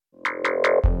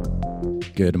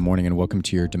Good morning and welcome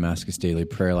to your Damascus Daily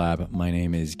Prayer Lab. My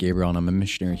name is Gabriel and I'm a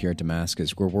missionary here at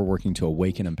Damascus, where we're working to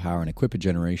awaken, empower, and equip a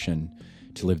generation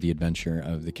to live the adventure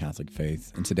of the Catholic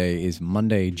faith. And today is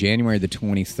Monday, January the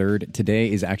 23rd.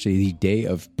 Today is actually the day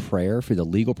of prayer for the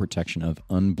legal protection of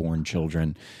unborn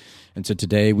children. And so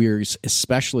today we are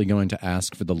especially going to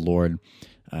ask for the Lord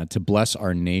to bless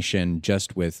our nation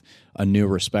just with a new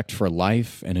respect for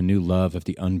life and a new love of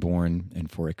the unborn and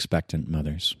for expectant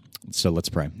mothers. So let's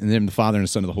pray. In the name of the Father, and the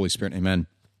Son, and the Holy Spirit, amen.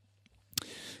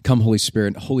 Come, Holy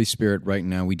Spirit. Holy Spirit, right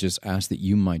now we just ask that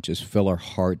you might just fill our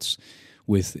hearts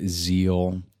with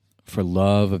zeal for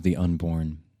love of the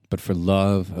unborn, but for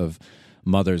love of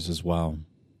mothers as well.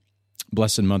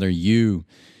 Blessed Mother, you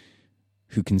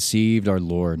who conceived our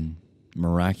Lord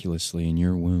miraculously in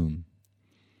your womb,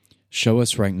 show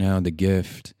us right now the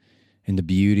gift and the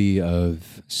beauty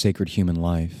of sacred human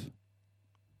life.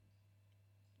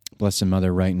 Blessed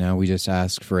Mother, right now we just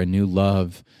ask for a new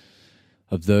love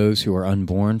of those who are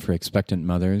unborn, for expectant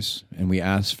mothers, and we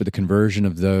ask for the conversion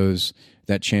of those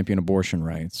that champion abortion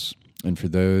rights, and for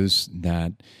those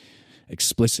that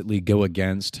explicitly go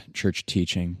against church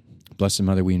teaching. Blessed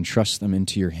Mother, we entrust them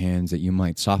into your hands that you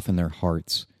might soften their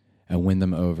hearts and win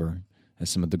them over as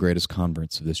some of the greatest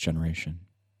converts of this generation.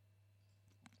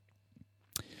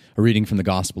 A reading from the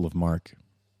Gospel of Mark.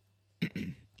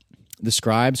 The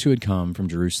scribes who had come from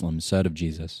Jerusalem said of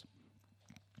Jesus,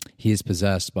 "He is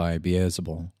possessed by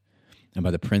Beelzebul, and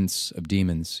by the prince of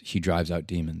demons he drives out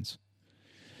demons."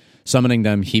 Summoning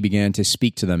them, he began to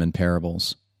speak to them in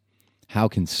parables. How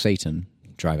can Satan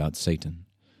drive out Satan?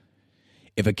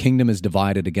 If a kingdom is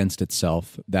divided against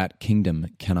itself, that kingdom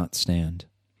cannot stand.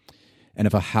 And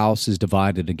if a house is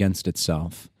divided against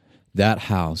itself, that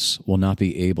house will not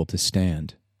be able to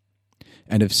stand.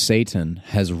 And if Satan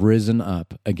has risen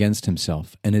up against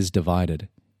himself and is divided,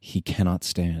 he cannot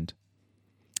stand.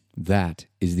 That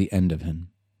is the end of him.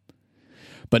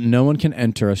 But no one can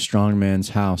enter a strong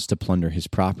man's house to plunder his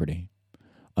property,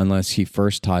 unless he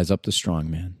first ties up the strong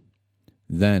man.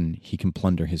 Then he can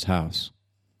plunder his house.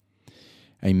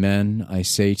 Amen, I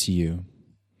say to you,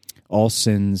 all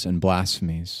sins and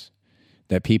blasphemies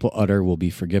that people utter will be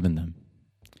forgiven them.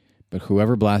 But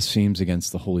whoever blasphemes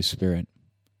against the Holy Spirit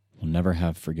will never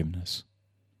have forgiveness,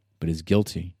 but is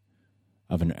guilty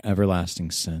of an everlasting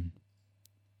sin.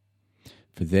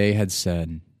 For they had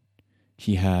said,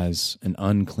 he has an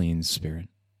unclean spirit.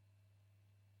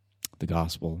 The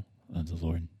Gospel of the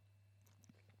Lord.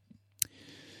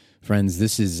 Friends,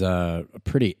 this is a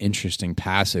pretty interesting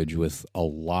passage with a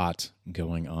lot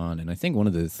going on. And I think one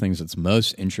of the things that's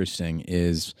most interesting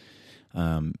is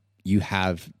you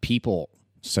have people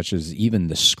such as even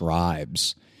the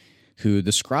scribes, who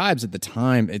the scribes at the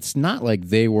time, it's not like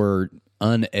they were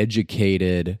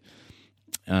uneducated,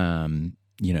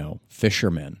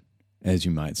 fishermen, as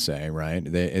you might say, right?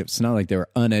 It's not like they were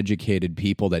uneducated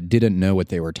people that didn't know what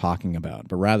they were talking about,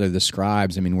 but rather the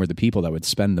scribes, were the people that would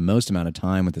spend the most amount of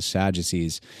time with the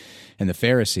Sadducees and the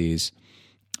Pharisees,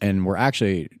 and were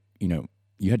actually,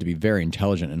 you had to be very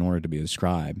intelligent in order to be a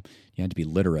scribe. You had to be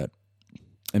literate.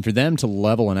 And for them to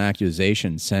level an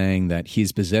accusation saying that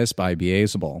he's possessed by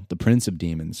Beelzebul, the prince of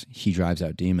demons, he drives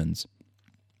out demons,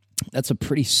 that's a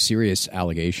pretty serious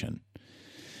allegation.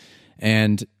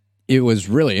 And it was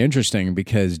really interesting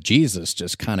because Jesus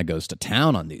just kind of goes to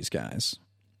town on these guys.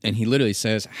 And he literally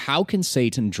says, how can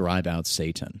Satan drive out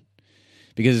Satan?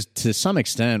 Because to some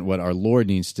extent, what our Lord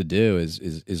needs to do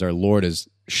is our Lord is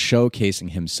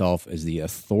showcasing himself as the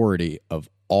authority of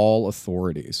all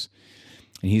authorities.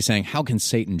 And he's saying, how can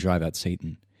Satan drive out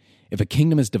Satan? If a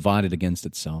kingdom is divided against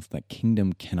itself, that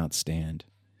kingdom cannot stand.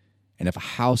 And if a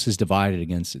house is divided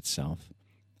against itself,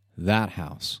 that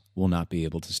house will not be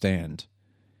able to stand.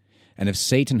 And if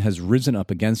Satan has risen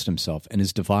up against himself and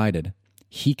is divided,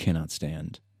 he cannot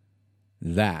stand.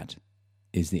 That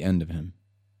is the end of him.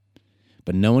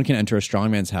 But no one can enter a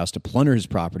strong man's house to plunder his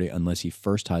property unless he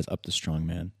first ties up the strong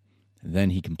man.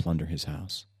 Then he can plunder his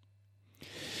house.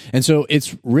 And so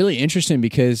it's really interesting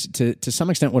because to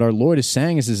some extent what our Lord is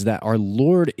saying is that our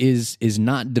Lord is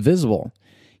not divisible.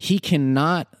 He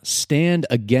cannot stand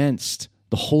against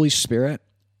the Holy Spirit,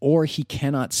 or he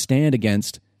cannot stand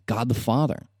against God the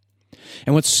Father.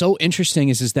 And what's so interesting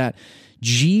is that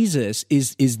Jesus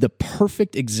is the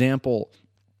perfect example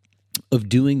of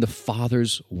doing the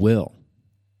Father's will.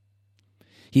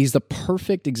 He's the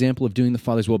perfect example of doing the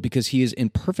Father's will because he is in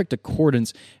perfect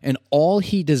accordance, and all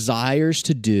he desires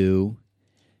to do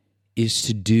is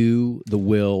to do the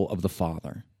will of the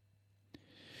Father.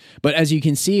 But as you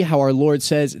can see how our Lord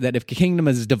says that if the kingdom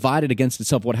is divided against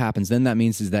itself, what happens? Then that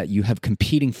means is that you have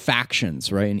competing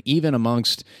factions, right? And even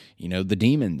amongst, the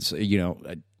demons,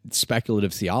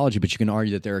 speculative theology, but you can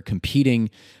argue that there are competing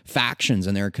factions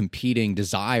and there are competing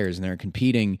desires and there are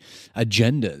competing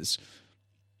agendas.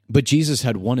 But Jesus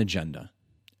had one agenda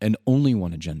and only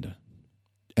one agenda,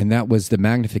 and that was the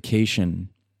magnification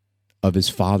of his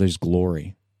Father's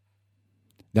glory.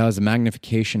 That was the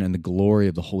magnification and the glory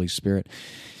of the Holy Spirit.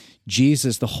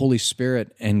 Jesus, the Holy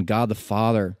Spirit, and God the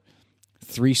Father,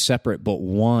 three separate but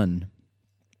one,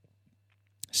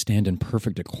 stand in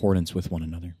perfect accordance with one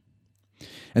another.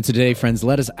 And today, friends,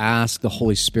 let us ask the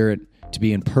Holy Spirit to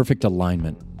be in perfect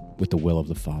alignment with the will of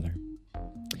the Father.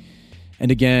 And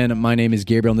again, my name is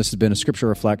Gabriel, and this has been a scripture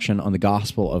reflection on the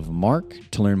Gospel of Mark.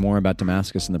 To learn more about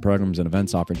Damascus and the programs and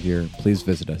events offered here, please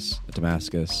visit us at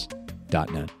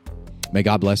damascus.net. May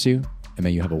God bless you, and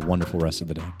may you have a wonderful rest of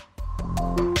the day.